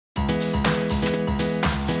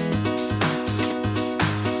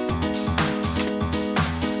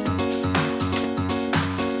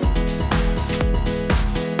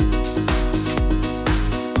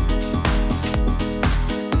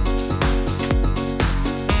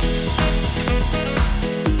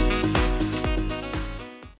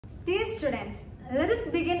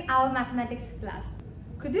mathematics class.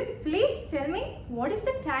 Could you please tell me what is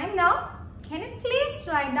the time now? Can you please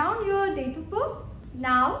write down your date of birth?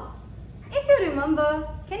 Now, if you remember,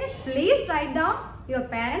 can you please write down your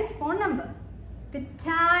parents' phone number? The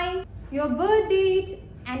time, your birth date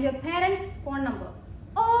and your parents' phone number.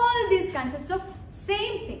 All these consist of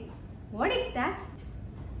same thing. What is that?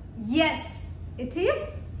 Yes, it is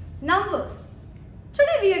numbers.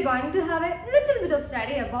 Today we are going to have a little bit of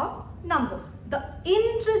study about numbers, the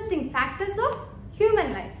interesting factors of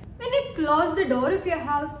human life. When you close the door of your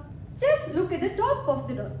house, just look at the top of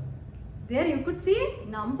the door. There you could see a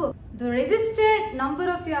number, the registered number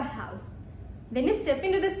of your house. When you step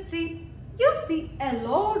into the street, you see a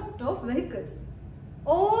lot of vehicles.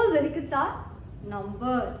 All vehicles are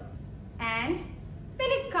numbered. And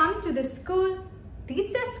when you come to the school,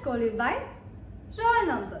 teachers call you by roll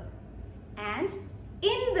number. And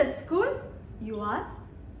in the school, you are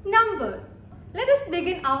numbered. Let us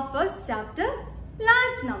begin our first chapter,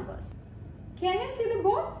 large numbers. Can you see the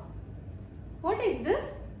board? What is this?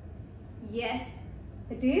 Yes,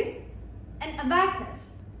 it is an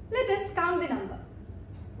abacus. Let us count the number.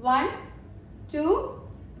 1, 2,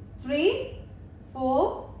 3,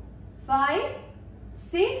 4, 5,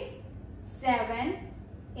 6, 7,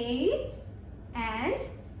 8 and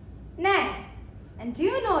 9. And do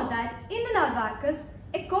you know that in an abacus,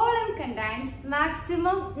 a column contains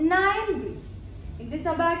maximum 9 beads. In this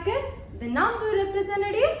abacus, the number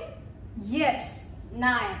represented is, yes,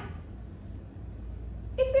 9.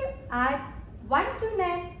 If you add 1 to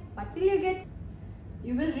 9, what will you get?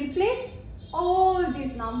 You will replace all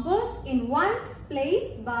these numbers in ones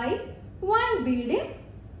place by 1 bead in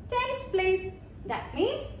tens place. That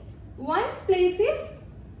means ones place is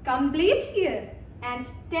complete here and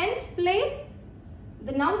tens place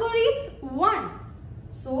the number is 1.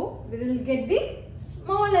 So we will get the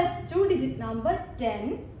smallest 2-digit number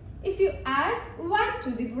 10 if you add 1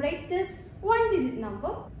 to the greatest 1-digit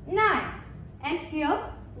number 9. And here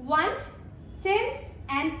ones, tens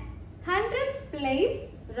and hundreds place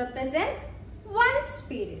represents ones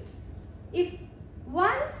period. If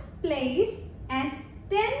ones place and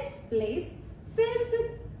tens place filled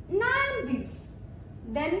with 9 bits,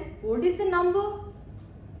 then what is the number?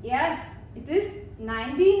 Yes, it is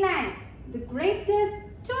 99, the greatest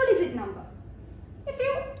 2-digit number. If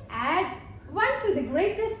you add 1 to the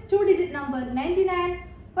greatest 2-digit number 99,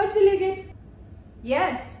 what will you get?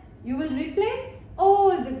 Yes, you will replace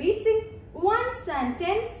all the beads in ones and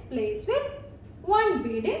tens place with 1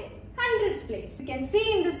 bead in hundreds place. You can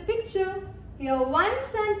see in this picture, here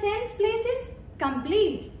ones and tens place is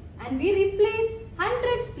complete and we replace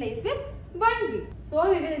hundreds place with 1 bead.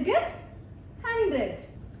 So we will get 100.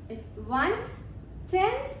 If ones,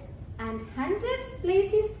 tens and hundreds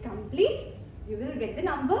place is complete, you will get the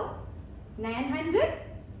number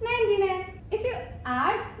 999. If you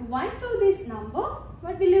add 1 to this number,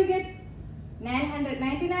 what will you get?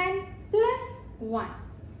 999 plus 1.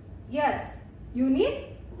 Yes, you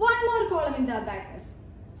need one more column in the abacus.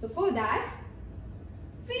 So for that,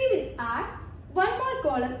 we will add one more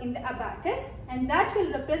column in the abacus and that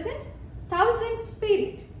will represent thousands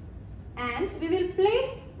period. And we will place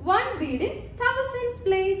 1 bead in thousands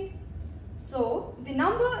place. So the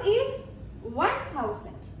number is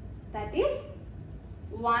 1000. That is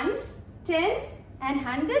ones, tens and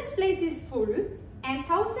hundreds place is full and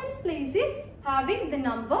thousands place is having the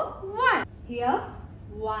number 1. Here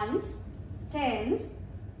ones, tens,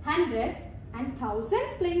 hundreds and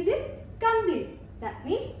thousands place is complete. That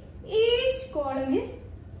means each column is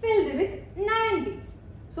filled with 9 beads.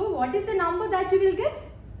 So what is the number that you will get?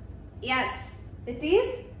 Yes, it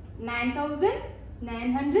is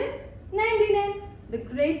 9999, the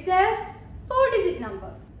greatest 4-digit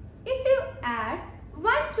number. If you add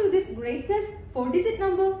 1 to this greatest 4-digit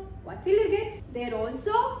number, what will you get? There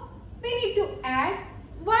also, we need to add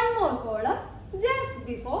one more column just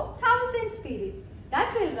before thousands period.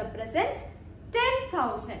 That will represent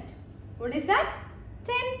 10,000. What is that?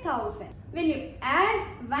 10,000. When you add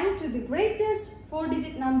 1 to the greatest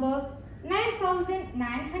 4-digit number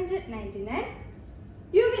 9999,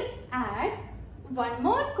 you will add one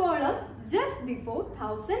more column just before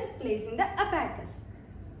thousands place in the abacus.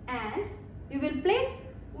 And you will place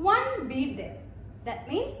 1 bead there. That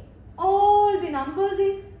means all the numbers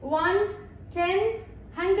in ones, tens,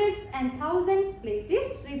 hundreds and thousands place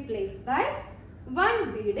is replaced by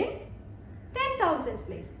 1 bead in 10,000s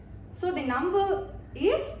place. So the number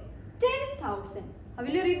is 10,000. How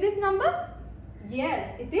will you read this number?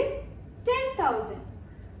 Yes, it is 10,000.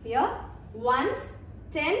 Here ones,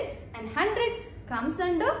 tens and hundreds comes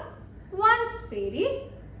under ones period.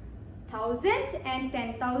 1000 and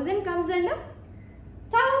 10,000 comes under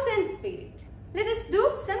thousand spirit. Let us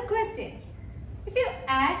do some questions. If you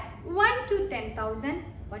add 1 to 10,000,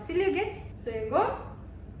 what will you get? So you got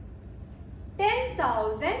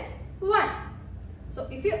 10,001. So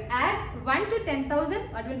if you add 1 to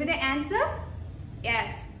 10,000, what will be the answer?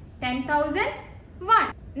 Yes,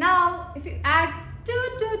 10,001. Now if you add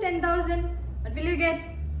 2 to 10,000, what will you get?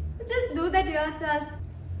 Just do that yourself.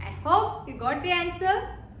 I hope you got the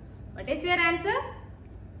answer. What is your answer?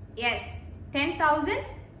 Yes,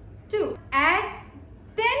 10,002. Add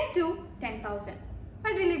 10 to 10,000.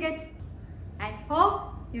 What will you get? I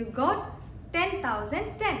hope you got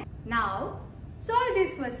 10,010. Now solve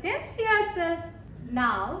these questions yourself.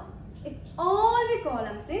 Now if all the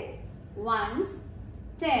columns in ones,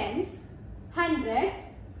 tens, hundreds,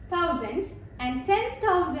 thousands and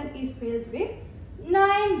 10,000 is filled with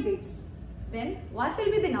 9 bits, then what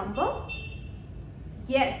will be the number?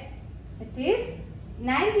 Yes, it is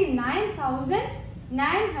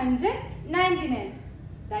 99,999.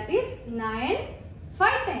 That is 9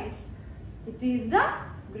 5 times. It is the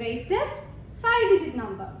greatest 5-digit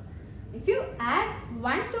number. If you add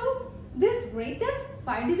 1 to this greatest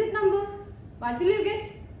 5-digit number, what will you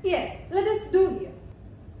get? Yes, let us do here.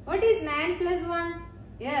 What is 9 plus 1?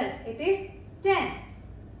 Yes, it is 10.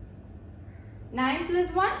 9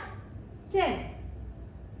 plus 1? 10.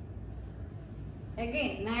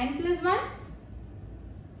 Again, 9 plus 1?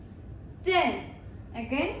 10.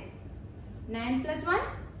 Again, 9 plus 1?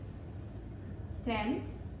 10.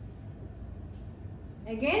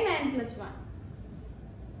 Again 9 plus 1.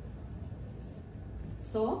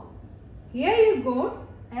 So, here you got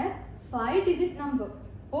a 5-digit number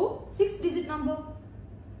or 6-digit number.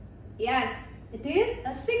 Yes, it is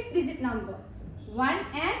a 6-digit number. 1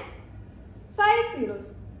 and 5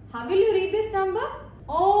 zeros. How will you read this number?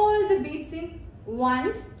 All the bits in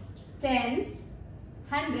ones, tens,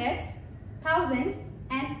 hundreds, thousands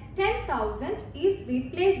and 10,000 is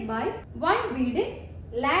replaced by one bead in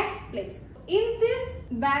lakhs place. In this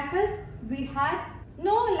abacus, we had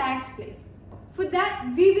no lakhs place. For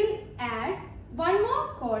that, we will add one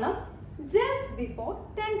more column just before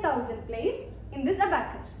 10,000 place in this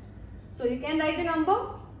abacus. So you can write the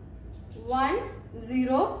number 1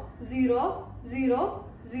 0 0 0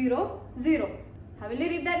 0 0. How will you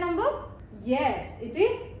read that number? Yes, it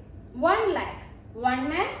is 1 lakh.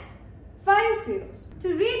 1 and 5 zeros.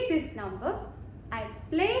 To read this number, I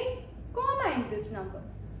place comma in this number.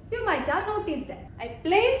 You might have noticed that. I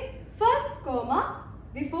place first comma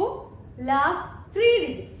before last 3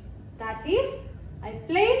 digits. That is, I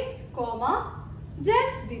place comma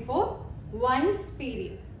just before ones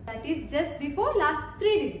period. That is just before last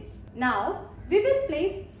 3 digits. Now, we will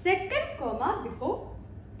place second comma before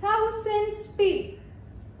thousands period.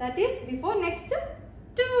 That is before next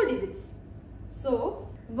 2 digits. So,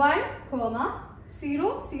 1 comma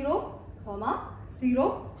 0 0 comma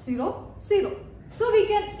 0 0 0. So we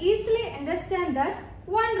can easily understand that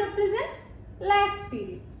 1 represents lakhs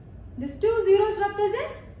period. These 2 zeros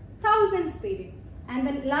represents thousands period. And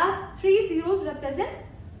the last 3 zeros represents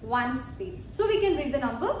ones period. So we can read the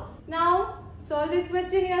number. Now solve this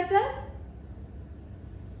question yourself.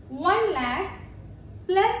 1 lakh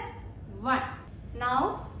plus 1.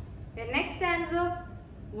 Now the next answer.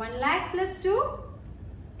 1 lakh plus 2.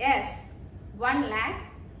 Yes, 1 lakh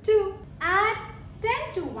 2. Add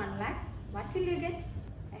 10 to 1 lakh. What will you get?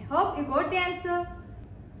 I hope you got the answer.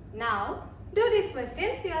 Now, do these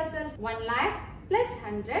questions yourself. 1 lakh plus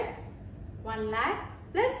 100. 1 lakh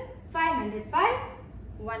plus 505.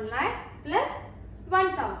 1 lakh plus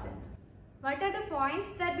 1000. What are the points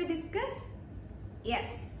that we discussed?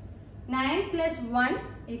 Yes, 9 plus 1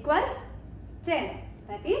 equals 10.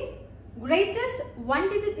 That is, greatest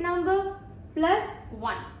 1-digit number plus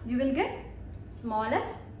 1. You will get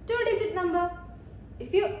smallest 2-digit number.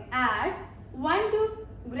 If you add 1 to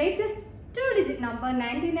greatest 2-digit number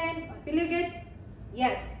 99, what will you get?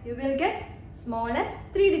 Yes, you will get smallest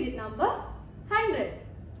 3-digit number 100.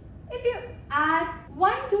 If you add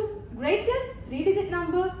 1 to greatest 3-digit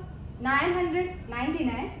number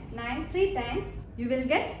 999, 9 3 times, you will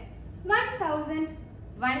get 1000.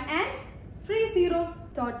 1 and 3 zeros,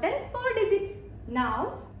 total 4 digits.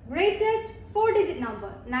 Now, greatest 4-digit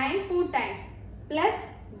number 9 4 times plus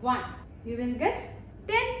 1, you will get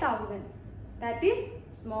 10,000. That is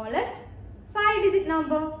smallest 5-digit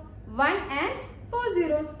number 1 and 4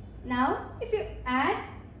 zeros. Now if you add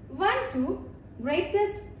 1 to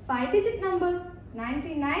greatest 5-digit number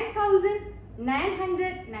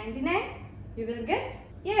 99,999, you will get,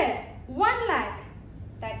 yes, 1 lakh.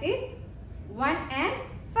 That is 1 and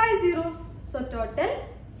 50. So total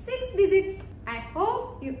 6 digits. I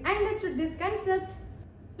hope you understood this concept.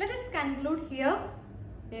 Let us conclude here.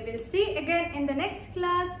 We will see again in the next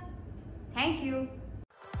class. Thank you.